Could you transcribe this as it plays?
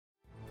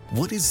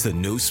What is the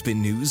No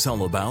Spin News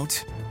all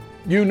about?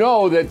 You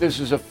know that this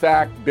is a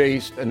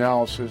fact-based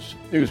analysis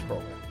news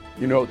program.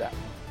 You know that.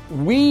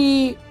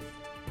 We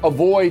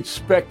avoid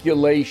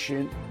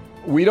speculation.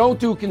 We don't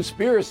do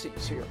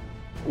conspiracies here.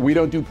 We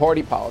don't do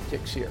party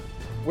politics here.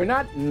 We're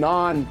not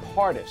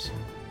nonpartisan.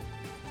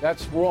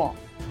 That's wrong.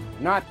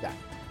 Not that.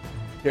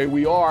 Okay,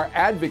 we are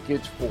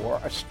advocates for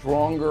a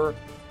stronger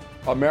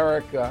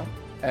America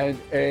and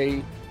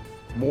a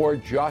more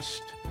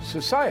just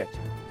society.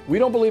 We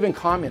don't believe in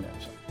communism.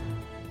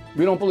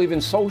 We don't believe in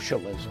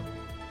socialism.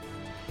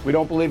 We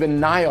don't believe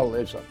in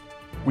nihilism.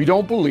 We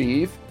don't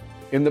believe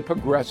in the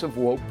progressive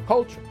woke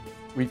culture.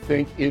 We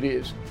think it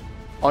is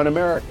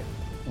un-American.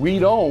 We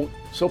don't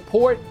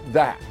support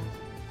that.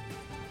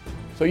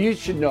 So you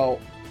should know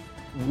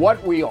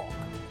what we are,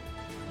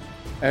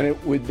 and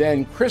it would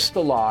then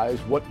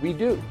crystallize what we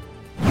do.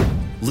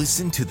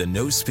 Listen to the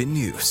No Spin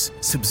News.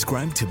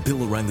 Subscribe to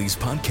Bill O'Reilly's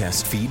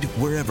podcast feed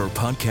wherever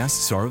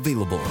podcasts are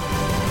available.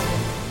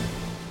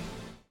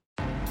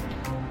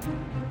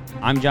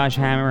 I'm Josh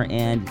Hammer,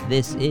 and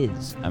this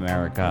is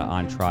America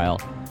on Trial.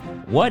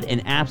 What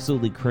an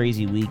absolutely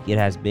crazy week it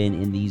has been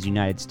in these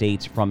United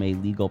States from a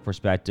legal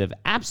perspective.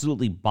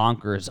 Absolutely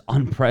bonkers,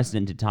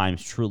 unprecedented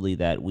times, truly,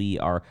 that we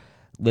are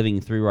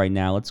living through right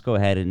now. Let's go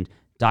ahead and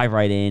dive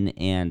right in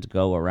and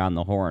go around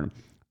the horn.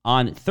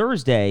 On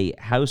Thursday,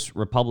 House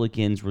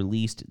Republicans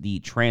released the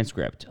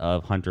transcript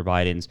of Hunter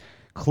Biden's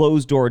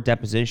closed-door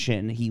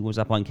deposition. He was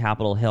up on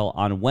Capitol Hill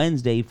on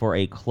Wednesday for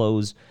a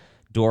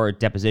closed-door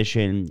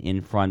deposition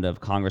in front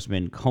of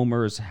Congressman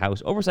Comer's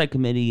House Oversight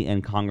Committee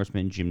and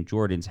Congressman Jim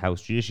Jordan's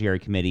House Judiciary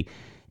Committee.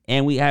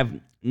 And we have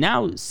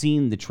now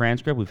seen the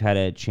transcript. We've had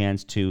a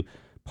chance to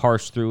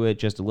parse through it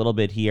just a little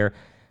bit here.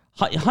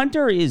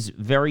 Hunter is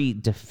very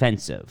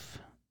defensive.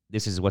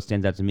 This is what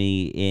stands out to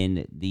me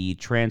in the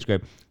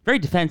transcript. Very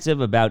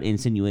defensive about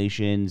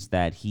insinuations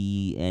that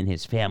he and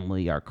his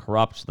family are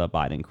corrupt, the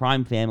Biden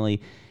crime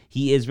family.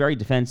 He is very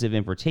defensive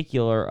in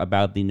particular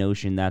about the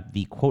notion that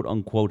the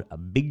quote-unquote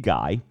big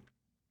guy,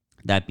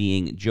 that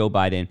being Joe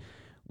Biden,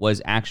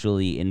 was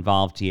actually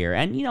involved here.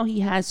 And, you know, he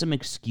has some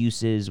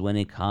excuses when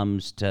it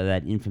comes to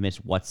that infamous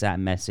WhatsApp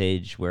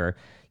message where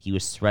he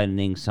was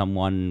threatening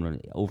someone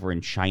over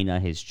in China,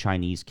 his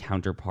Chinese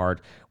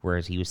counterpart,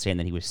 whereas he was saying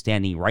that he was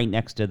standing right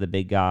next to the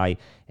big guy,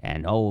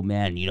 and, oh,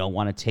 man, you don't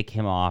want to tick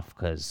him off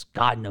because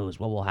God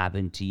knows what will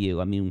happen to you.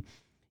 I mean,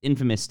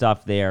 infamous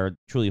stuff there,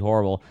 truly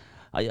horrible.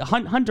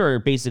 Hunter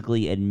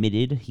basically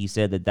admitted, he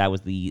said that that was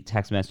the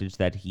text message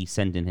that he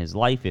sent in his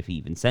life, if he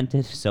even sent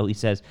it, so he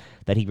says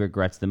that he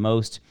regrets the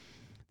most.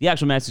 The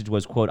actual message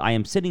was, quote, "I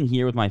am sitting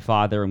here with my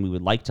father and we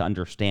would like to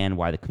understand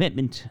why the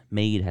commitment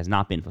made has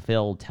not been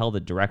fulfilled. Tell the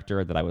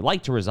director that I would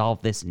like to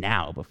resolve this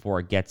now before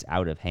it gets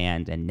out of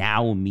hand, and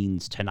now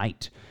means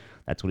tonight."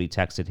 That's what he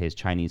texted his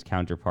Chinese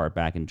counterpart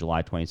back in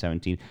July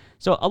 2017.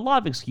 So a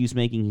lot of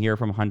excuse-making here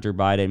from Hunter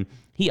Biden.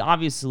 He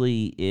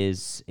obviously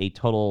is a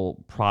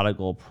total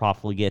prodigal,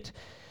 profligate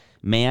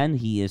man.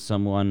 He is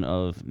someone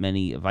of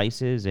many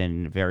vices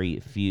and very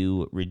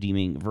few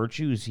redeeming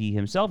virtues. He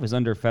himself is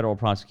under federal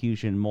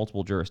prosecution in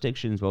multiple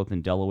jurisdictions, both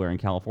in Delaware and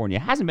California.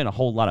 Hasn't been a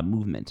whole lot of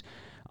movement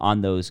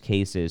on those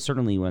cases.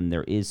 Certainly when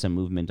there is some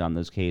movement on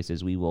those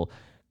cases, we will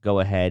go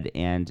ahead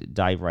and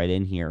dive right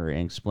in here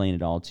and explain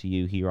it all to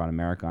you here on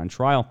America on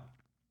Trial.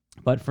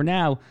 But for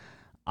now,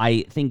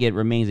 I think it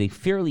remains a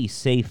fairly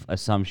safe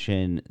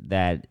assumption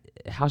that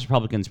House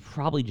Republicans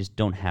probably just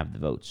don't have the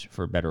votes,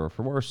 for better or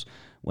for worse,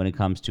 when it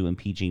comes to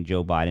impeaching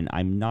Joe Biden.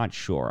 I'm not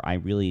sure. I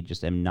really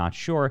just am not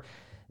sure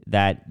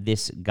that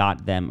this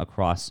got them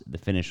across the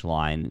finish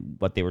line,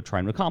 what they were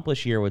trying to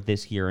accomplish here with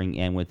this hearing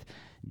and with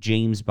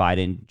James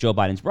Biden, Joe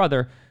Biden's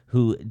brother,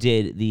 who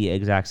did the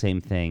exact same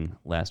thing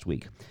last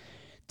week.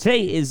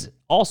 Today is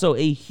also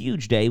a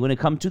huge day when it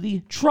comes to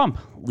the Trump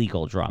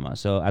legal drama.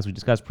 So as we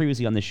discussed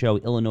previously on the show,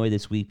 Illinois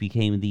this week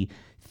became the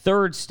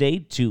third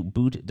state to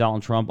boot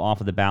Donald Trump off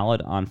of the ballot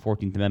on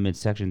 14th Amendment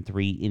Section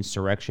 3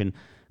 Insurrection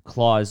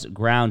Clause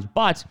grounds.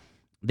 But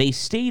they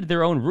stayed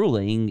their own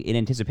ruling in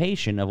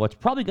anticipation of what's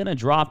probably going to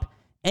drop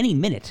any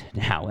minute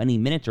now, any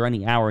minute or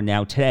any hour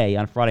now. Today,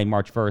 on Friday,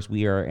 March 1st,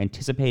 we are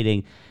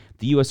anticipating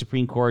the U.S.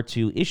 Supreme Court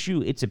to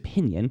issue its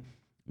opinion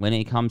when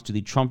it comes to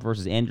the Trump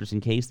versus Anderson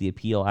case, the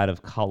appeal out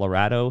of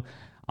Colorado,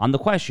 on the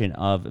question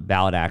of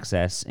ballot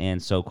access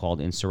and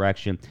so-called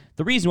insurrection.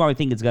 The reason why we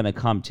think it's going to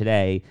come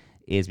today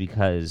is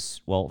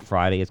because, well,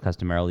 Friday is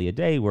customarily a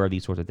day where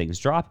these sorts of things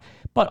drop,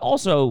 but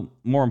also,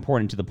 more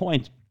important to the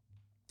point,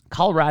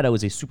 Colorado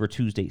is a Super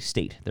Tuesday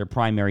state. Their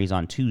primary is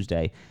on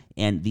Tuesday,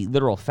 and the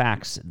literal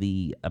facts,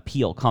 the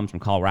appeal comes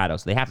from Colorado,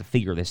 so they have to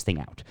figure this thing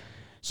out.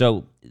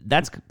 So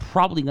that's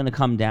probably going to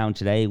come down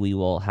today. We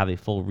will have a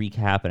full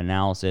recap and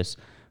analysis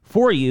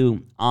for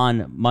you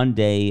on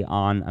Monday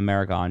on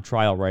America on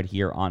Trial right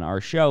here on our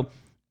show.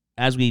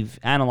 As we've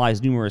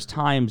analyzed numerous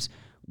times,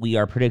 we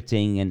are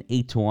predicting an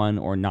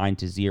 8-1 or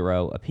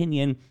 9-0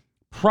 opinion,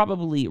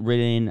 probably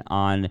written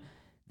on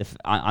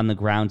the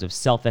grounds of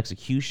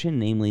self-execution,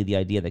 namely the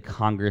idea that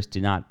Congress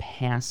did not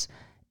pass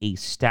a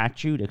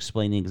statute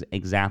explaining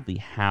exactly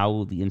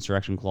how the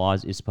insurrection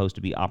clause is supposed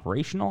to be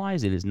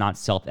operationalized. It is not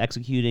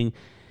self-executing.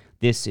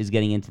 This is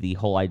getting into the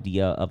whole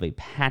idea of a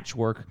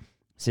patchwork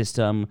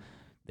system,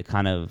 the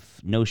kind of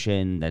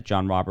notion that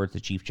John Roberts, the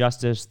Chief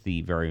Justice,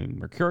 the very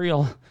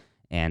mercurial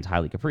and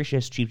highly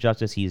capricious Chief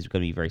Justice, he's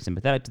going to be very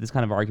sympathetic to this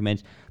kind of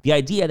argument. The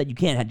idea that you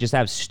can't just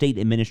have state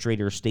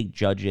administrators, state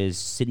judges,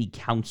 city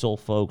council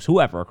folks,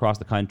 whoever across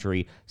the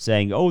country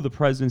saying, oh, the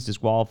president's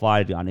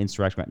disqualified on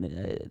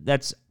insurrection.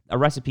 That's a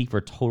recipe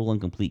for total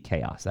and complete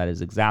chaos. That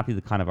is exactly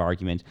the kind of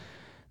argument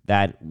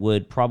that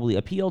would probably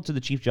appeal to the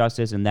Chief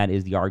Justice, and that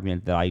is the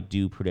argument that I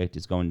do predict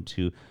is going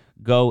to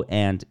go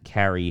and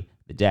carry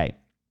the day.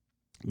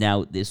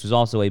 Now, this was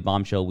also a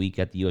bombshell week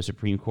at the U.S.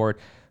 Supreme Court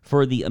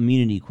for the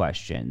immunity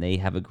question. They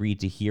have agreed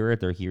to hear it.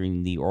 They're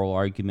hearing the oral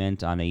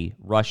argument on a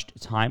rushed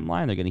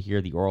timeline. They're going to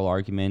hear the oral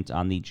argument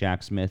on the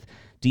Jack Smith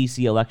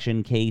D.C.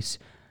 election case,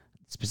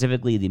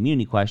 specifically the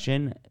immunity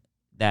question,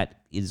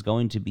 that is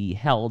going to be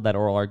held, that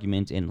oral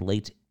argument, in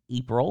late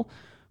April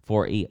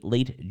for a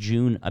late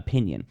June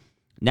opinion.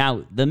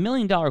 Now, the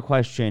million-dollar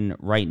question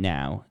right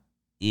now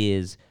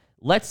is,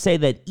 let's say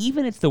that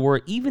even if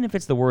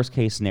it's the worst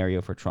case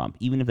scenario for Trump,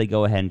 even if they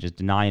go ahead and just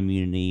deny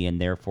immunity and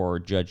therefore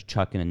Judge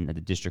Chutkan at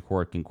the district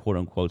court can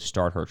quote-unquote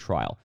start her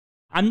trial.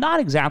 I'm not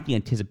exactly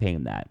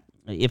anticipating that.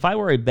 If I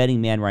were a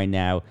betting man right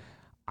now,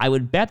 I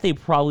would bet they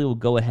probably will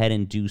go ahead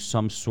and do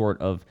some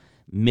sort of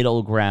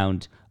middle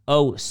ground.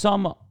 Oh,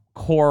 some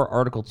core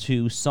Article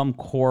 2, some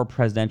core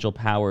presidential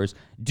powers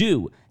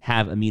do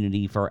have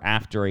immunity for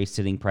after a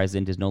sitting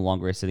president is no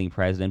longer a sitting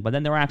president. But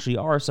then there actually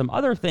are some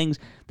other things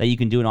that you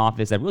can do in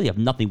office that really have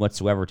nothing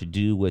whatsoever to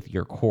do with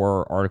your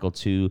core Article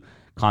 2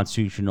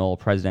 constitutional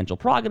presidential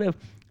prerogative.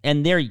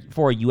 And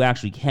therefore, you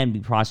actually can be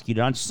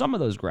prosecuted on some of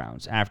those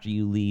grounds after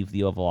you leave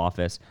the Oval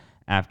Office,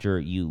 after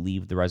you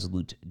leave the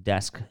Resolute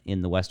desk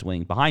in the West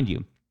Wing behind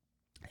you.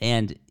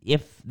 And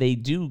if they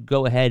do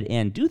go ahead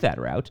and do that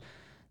route,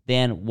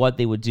 then what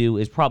they would do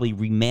is probably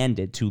remand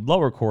it to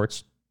lower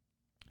courts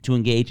to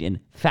engage in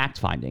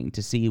fact-finding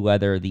to see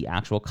whether the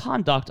actual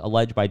conduct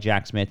alleged by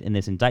Jack Smith in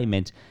this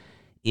indictment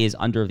is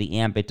under the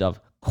ambit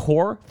of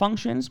core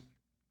functions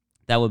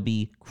that would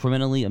be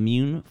criminally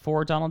immune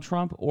for Donald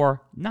Trump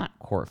or not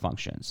core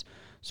functions.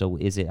 So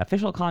is it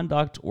official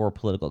conduct or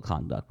political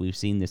conduct? We've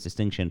seen this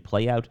distinction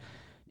play out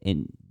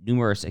in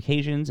numerous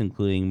occasions,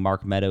 including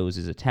Mark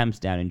Meadows' attempts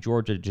down in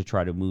Georgia to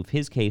try to move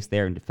his case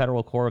there into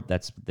federal court.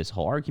 That's this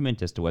whole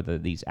argument as to whether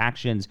these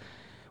actions,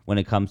 when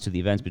it comes to the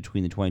events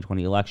between the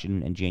 2020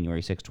 election and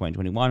January 6,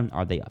 2021,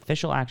 are they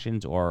official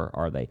actions or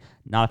are they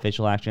not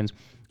official actions?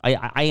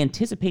 I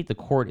anticipate the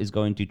court is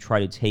going to try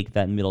to take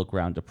that middle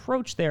ground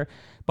approach there,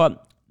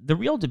 but the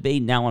real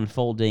debate now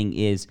unfolding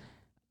is,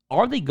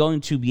 are they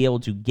going to be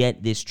able to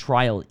get this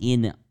trial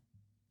in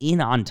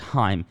on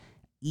time,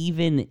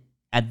 even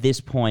at this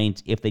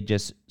point, if they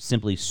just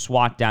simply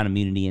swat down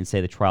immunity and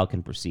say the trial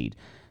can proceed?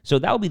 So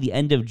that will be the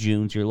end of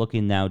June. So you're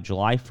looking now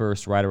July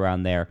 1st, right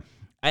around there.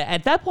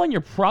 At that point,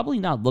 you're probably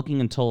not looking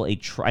until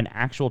an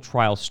actual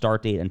trial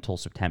start date until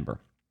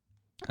September.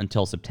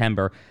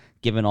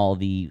 Given all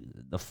the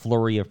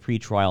flurry of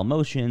pretrial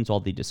motions, all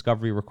the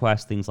discovery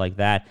requests, things like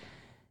that,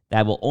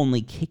 that will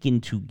only kick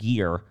into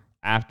gear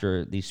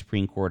after the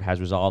Supreme Court has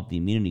resolved the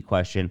immunity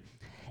question.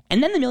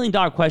 And then the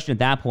million-dollar question at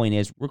that point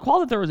is,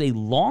 recall that there was a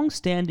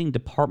long-standing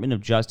Department of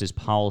Justice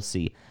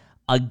policy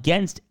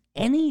against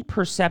any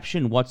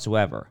perception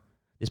whatsoever.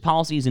 This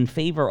policy is in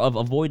favor of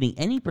avoiding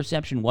any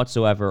perception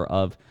whatsoever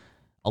of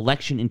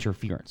election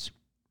interference.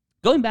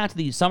 Going back to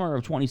the summer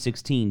of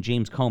 2016,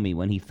 James Comey,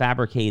 when he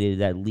fabricated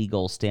that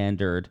legal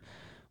standard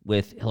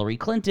with Hillary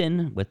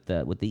Clinton, with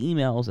the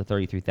emails, the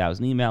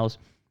 33,000 emails,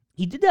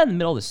 he did that in the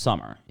middle of the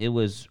summer. It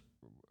was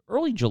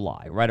early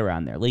July, right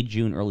around there, late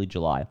June, early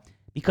July,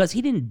 because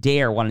he didn't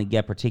dare want to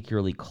get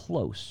particularly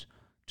close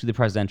to the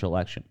presidential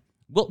election.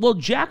 Will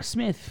Jack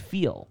Smith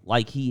feel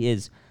like he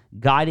is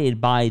guided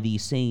by the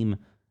same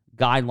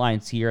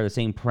guidelines here, the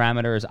same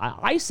parameters?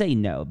 I say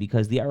no,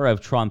 because the era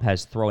of Trump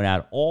has thrown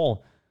out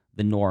all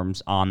the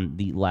norms on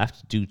the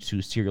left due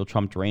to serial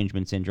Trump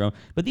derangement syndrome.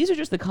 But these are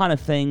just the kind of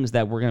things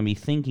that we're going to be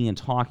thinking and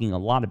talking a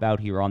lot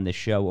about here on this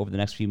show over the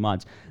next few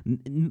months.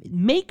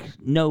 Make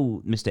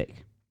no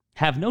mistake.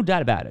 Have no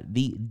doubt about it.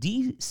 The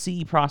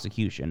D.C.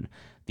 prosecution,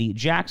 the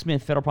Jack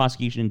Smith federal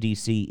prosecution in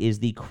D.C., is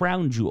the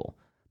crown jewel.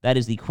 That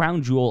is the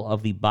crown jewel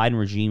of the Biden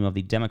regime, of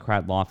the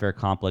Democrat lawfare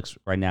complex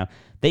right now.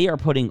 They are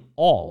putting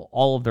all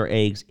of their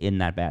eggs in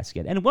that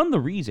basket. And one of the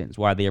reasons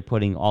why they are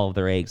putting all of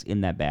their eggs in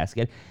that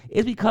basket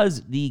is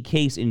because the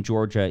case in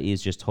Georgia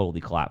is just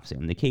totally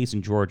collapsing. The case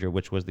in Georgia,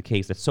 which was the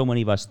case that so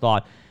many of us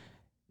thought,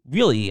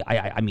 really,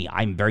 I mean,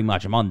 I'm very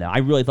much among them. I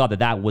really thought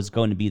that was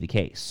going to be the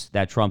case,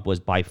 that Trump was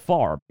by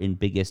far in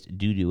biggest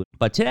doo-doo.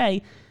 But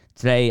today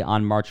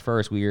on March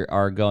 1st, we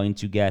are going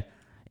to get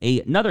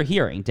another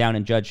hearing down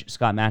in Judge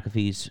Scott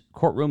McAfee's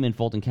courtroom in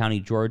Fulton County,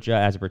 Georgia,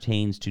 as it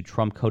pertains to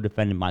Trump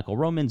co-defendant Michael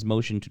Roman's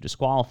motion to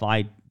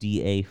disqualify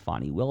DA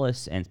Fani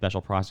Willis and Special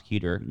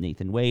Prosecutor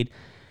Nathan Wade.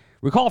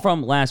 Recall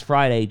from last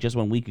Friday, just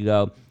 1 week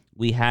ago,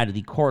 we had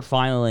the court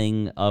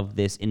filing of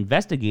this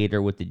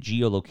investigator with the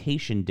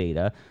geolocation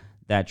data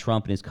that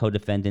Trump and his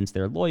co-defendants,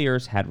 their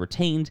lawyers, had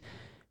retained.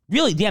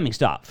 Really damning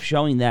stuff,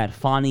 showing that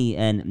Fani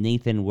and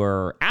Nathan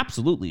were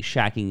absolutely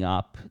shacking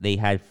up. They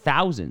had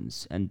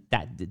thousands and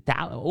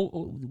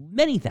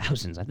many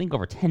thousands, I think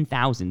over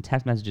 10,000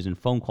 text messages and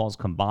phone calls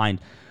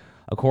combined,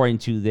 according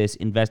to this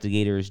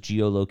investigator's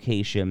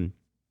geolocation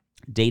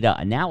data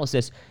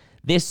analysis.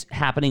 This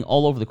happening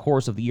all over the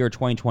course of the year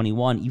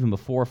 2021, even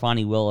before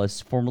Fani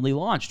Willis formally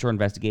launched her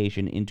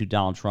investigation into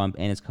Donald Trump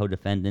and his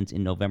co-defendants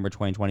in November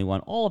 2021.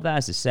 All of that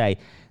is to say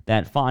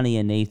that Fani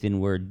and Nathan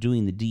were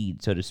doing the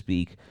deed, so to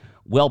speak,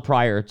 well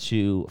prior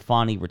to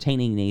Fani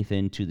retaining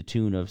Nathan to the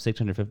tune of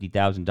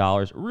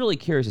 $650,000. Really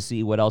curious to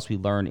see what else we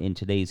learn in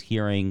today's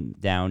hearing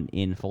down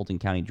in Fulton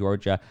County,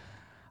 Georgia.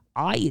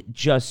 I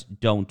just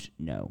don't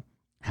know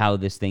how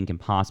this thing can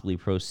possibly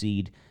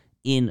proceed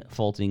in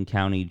Fulton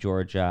County,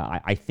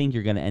 Georgia. I think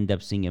you're going to end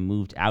up seeing it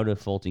moved out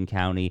of Fulton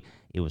County.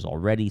 It was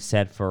already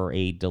set for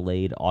a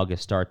delayed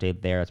August start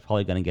date there. It's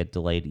probably going to get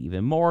delayed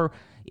even more.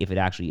 If it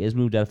actually is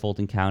moved out of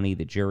Fulton County,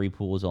 the jury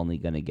pool is only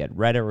going to get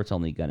redder. It's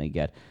only going to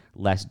get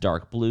less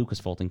dark blue because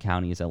Fulton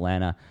County is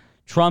Atlanta.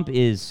 Trump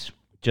is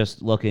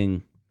just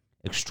looking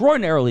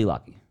extraordinarily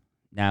lucky.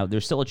 Now,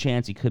 there's still a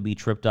chance he could be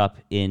tripped up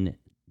in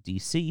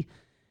D.C.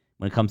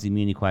 when it comes to the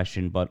immunity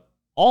question, but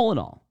all in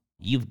all,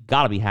 you've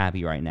got to be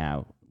happy right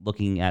now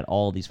looking at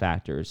all these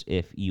factors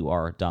if you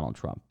are Donald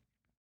Trump.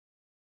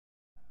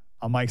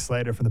 I'm Mike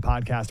Slater from the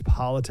podcast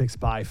Politics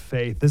by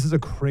Faith. This is a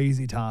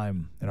crazy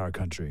time in our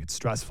country. It's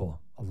stressful,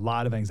 a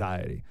lot of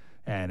anxiety,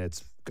 and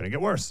it's going to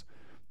get worse.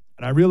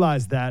 And I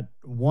realized that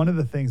one of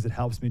the things that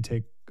helps me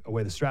take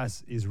away the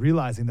stress is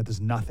realizing that there's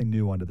nothing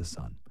new under the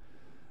sun.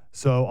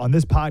 So on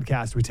this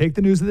podcast, we take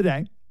the news of the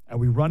day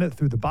and we run it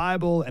through the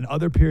Bible and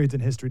other periods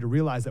in history to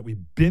realize that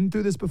we've been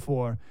through this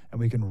before and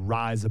we can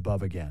rise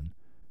above again.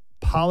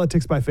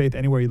 Politics by Faith,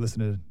 anywhere you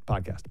listen to the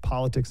podcast.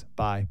 Politics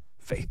by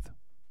Faith.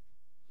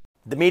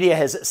 The media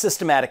has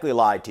systematically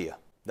lied to you.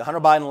 The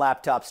Hunter Biden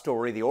laptop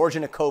story, the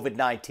origin of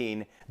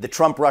COVID-19, the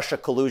Trump-Russia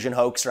collusion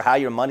hoax, or how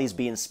your money's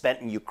being spent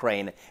in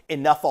Ukraine.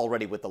 Enough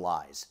already with the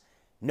lies.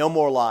 No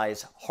more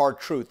lies, hard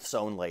truths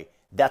only.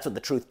 That's what the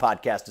Truth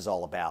Podcast is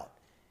all about.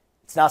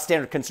 It's not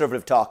standard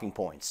conservative talking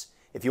points.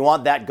 If you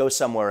want that, go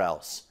somewhere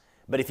else.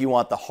 But if you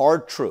want the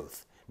hard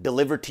truth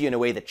delivered to you in a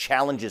way that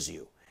challenges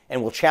you,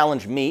 and will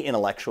challenge me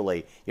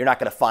intellectually, you're not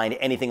going to find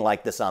anything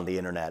like this on the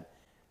internet.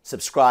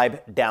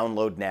 Subscribe,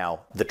 download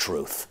now, The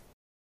Truth.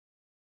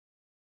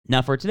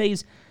 Now, for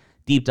today's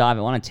deep dive, I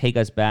want to take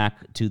us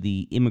back to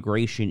the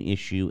immigration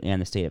issue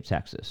and the state of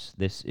Texas.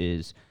 This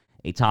is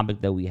a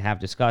topic that we have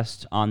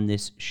discussed on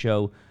this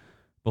show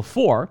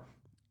before.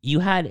 You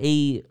had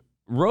a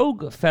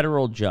rogue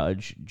federal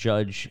judge,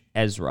 Judge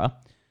Ezra,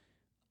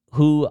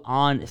 who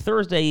on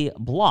Thursday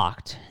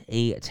blocked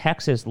a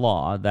Texas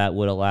law that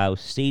would allow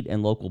state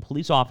and local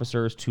police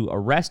officers to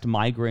arrest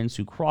migrants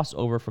who cross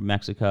over from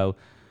Mexico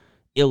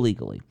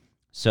illegally.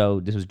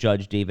 So this was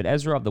Judge David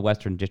Ezra of the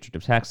Western District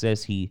of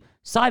Texas. He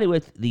sided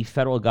with the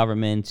federal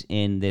government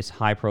in this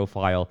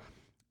high-profile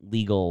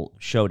legal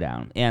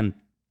showdown. And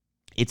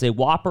it's a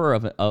whopper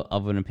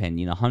of an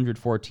opinion,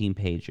 114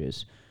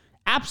 pages.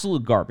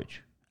 Absolute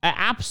garbage.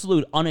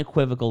 Absolute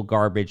unequivocal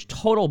garbage,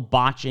 total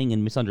botching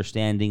and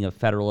misunderstanding of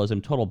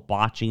federalism, total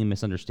botching and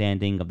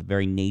misunderstanding of the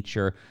very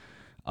nature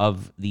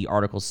of the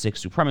Article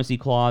 6 Supremacy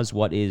Clause,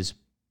 what is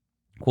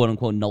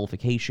quote-unquote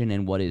nullification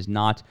and what is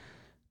not.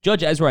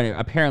 Judge Ezra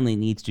apparently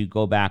needs to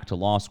go back to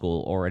law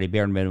school, or at a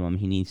bare minimum,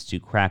 he needs to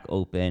crack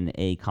open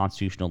a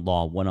Constitutional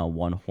Law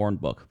 101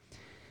 hornbook.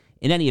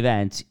 In any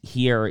event,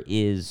 here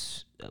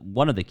is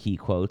one of the key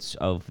quotes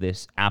of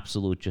this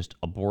absolute just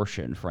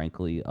abortion,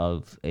 frankly,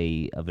 of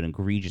an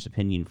egregious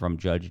opinion from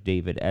Judge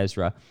David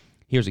Ezra.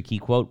 Here's a key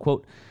quote,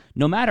 quote,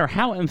 "No matter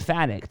how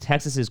emphatic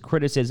Texas's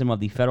criticism of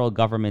the federal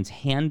government's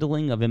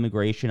handling of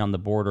immigration on the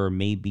border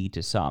may be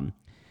to some,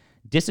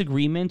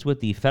 disagreement with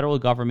the federal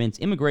government's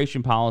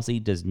immigration policy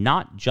does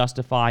not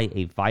justify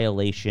a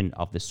violation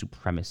of the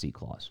Supremacy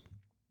Clause."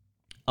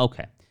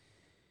 Okay.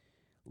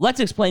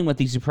 Let's explain what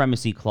the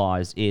Supremacy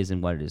Clause is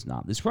and what it is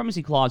not. The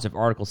Supremacy Clause of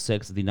Article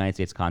 6 of the United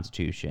States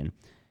Constitution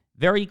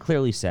very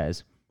clearly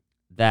says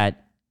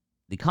that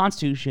the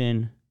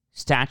Constitution,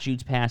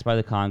 statutes passed by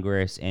the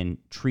Congress, and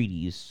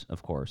treaties,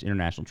 of course,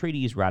 international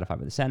treaties ratified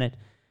by the Senate,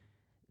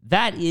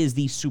 that is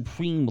the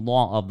supreme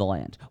law of the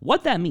land.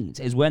 What that means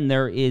is when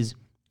there is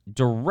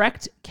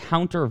direct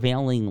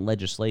countervailing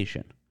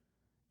legislation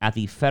at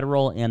the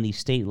federal and the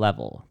state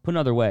level, put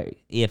another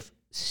way, if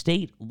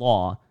state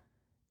law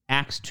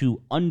acts to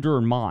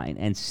undermine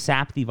and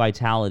sap the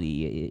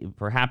vitality,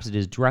 perhaps it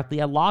is directly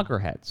at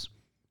loggerheads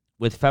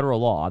with federal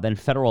law, then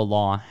federal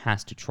law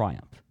has to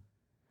triumph.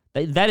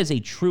 That is a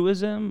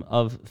truism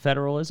of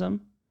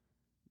federalism.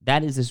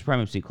 That is the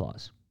Supremacy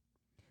Clause.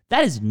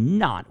 That is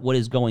not what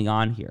is going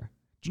on here.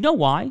 Do you know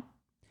why?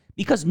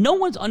 Because no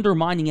one's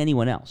undermining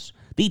anyone else.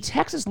 The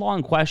Texas law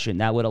in question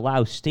that would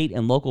allow state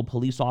and local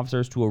police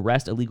officers to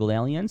arrest illegal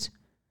aliens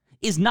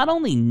is not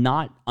only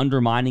not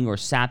undermining or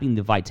sapping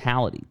the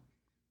vitality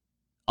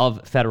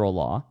of federal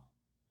law,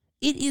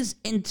 it is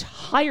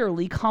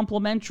entirely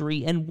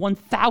complementary and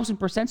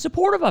 1,000%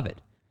 supportive of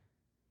it.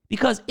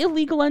 Because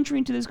illegal entry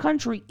into this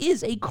country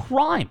is a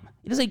crime.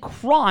 It is a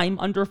crime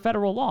under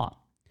federal law.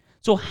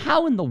 So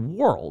how in the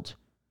world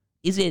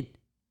is it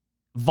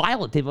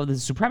violative of the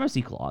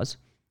Supremacy Clause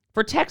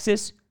for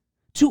Texas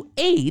to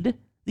aid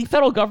the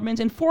federal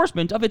government's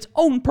enforcement of its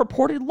own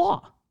purported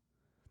law?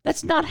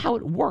 That's not how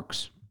it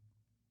works.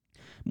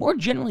 More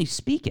generally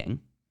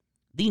speaking,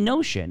 the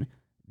notion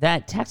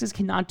that Texas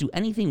cannot do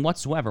anything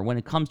whatsoever when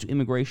it comes to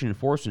immigration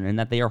enforcement and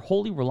that they are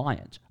wholly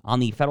reliant on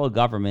the federal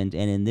government,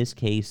 and in this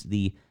case,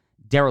 the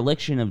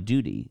dereliction of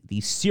duty,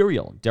 the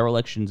serial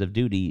derelictions of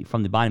duty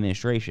from the Biden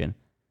administration,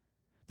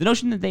 the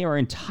notion that they are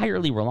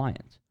entirely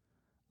reliant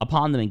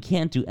upon them and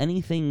can't do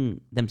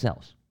anything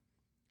themselves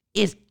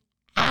is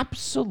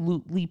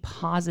absolutely,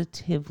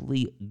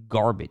 positively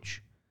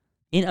garbage.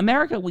 In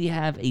America, we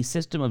have a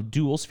system of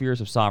dual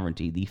spheres of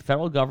sovereignty. The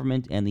federal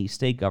government and the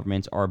state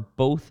governments are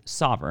both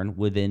sovereign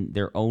within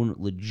their own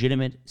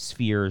legitimate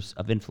spheres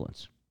of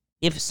influence.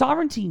 If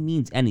sovereignty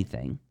means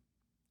anything,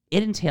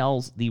 it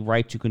entails the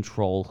right to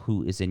control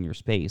who is in your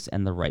space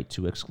and the right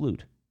to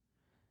exclude.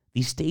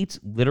 The states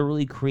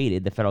literally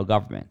created the federal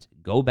government.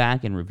 Go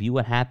back and review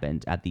what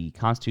happened at the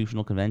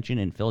Constitutional Convention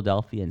in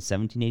Philadelphia in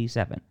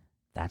 1787.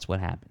 That's what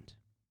happened.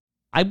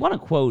 I want to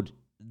quote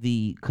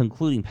the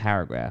concluding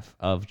paragraph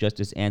of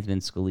Justice Antonin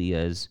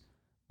Scalia's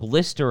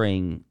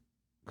blistering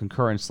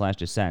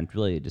concurrence/dissent,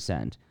 really a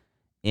dissent,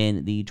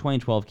 in the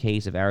 2012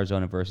 case of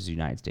Arizona versus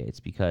United States,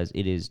 because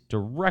it is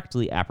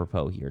directly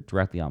apropos here,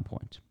 directly on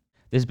point.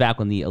 This is back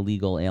when the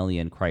illegal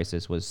alien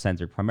crisis was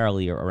centered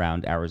primarily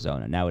around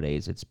Arizona.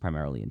 Nowadays, it's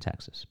primarily in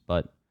Texas,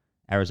 but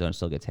Arizona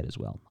still gets hit as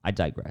well. I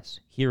digress.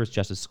 Here is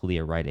Justice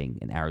Scalia writing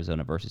in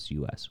Arizona versus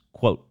U.S.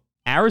 Quote,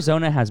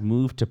 Arizona has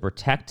moved to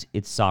protect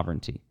its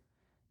sovereignty,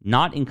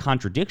 not in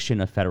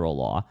contradiction of federal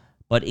law,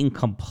 but in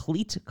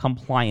complete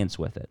compliance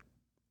with it.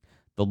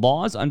 The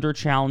laws under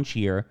challenge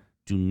here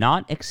do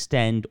not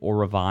extend or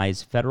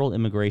revise federal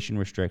immigration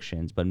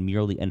restrictions, but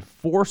merely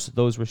enforce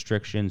those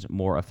restrictions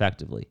more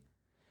effectively.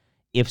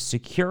 If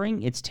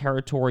securing its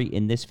territory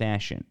in this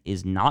fashion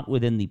is not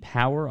within the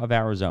power of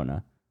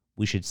Arizona,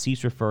 we should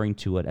cease referring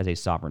to it as a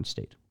sovereign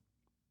state.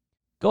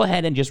 Go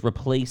ahead and just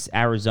replace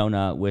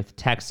Arizona with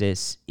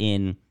Texas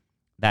in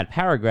that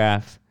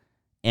paragraph,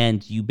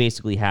 and you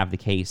basically have the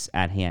case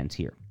at hand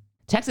here.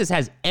 Texas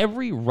has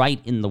every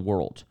right in the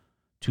world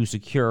to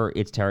secure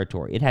its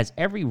territory. It has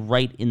every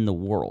right in the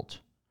world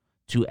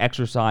to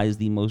exercise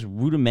the most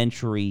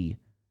rudimentary,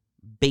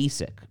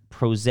 basic,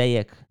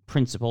 prosaic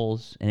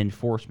principles and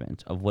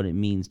enforcement of what it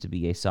means to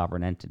be a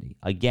sovereign entity.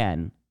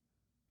 Again,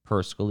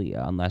 per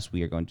Scalia, unless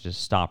we are going to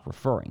just stop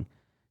referring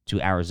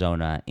to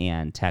Arizona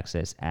and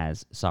Texas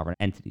as sovereign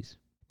entities.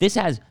 This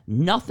has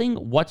nothing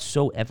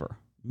whatsoever,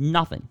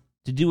 nothing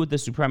to do with the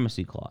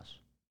Supremacy Clause.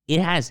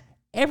 It has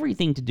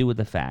everything to do with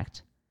the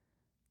fact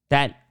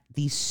that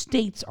the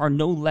states are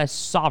no less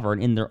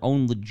sovereign in their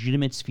own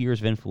legitimate spheres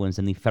of influence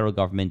than the federal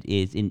government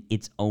is in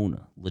its own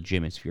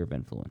legitimate sphere of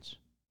influence.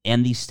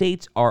 And the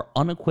states are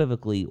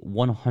unequivocally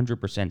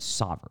 100%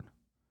 sovereign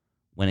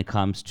when it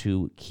comes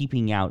to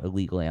keeping out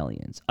illegal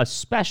aliens,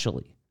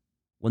 especially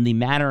when the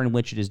manner in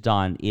which it is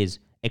done is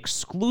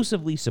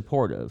exclusively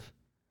supportive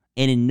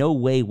and in no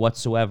way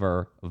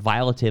whatsoever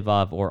violative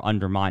of or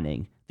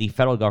undermining the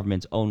federal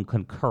government's own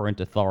concurrent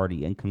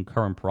authority and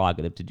concurrent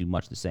prerogative to do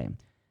much the same.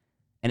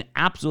 An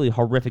absolutely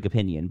horrific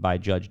opinion by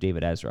Judge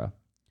David Ezra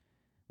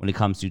when it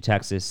comes to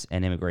Texas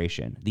and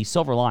immigration. The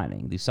silver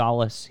lining, the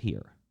solace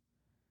here,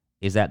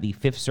 is that the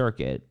Fifth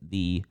Circuit,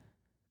 the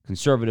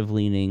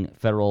conservative-leaning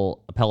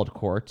federal appellate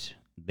court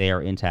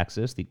there in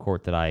Texas, the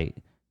court that I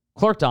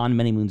clerked on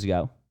many moons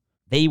ago,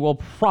 they will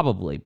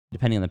probably,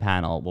 depending on the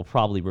panel, will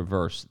probably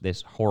reverse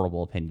this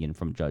horrible opinion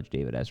from Judge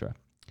David Ezra.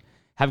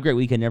 Have a great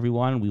weekend,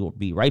 everyone. We will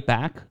be right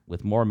back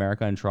with more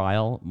America on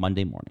Trial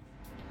Monday morning.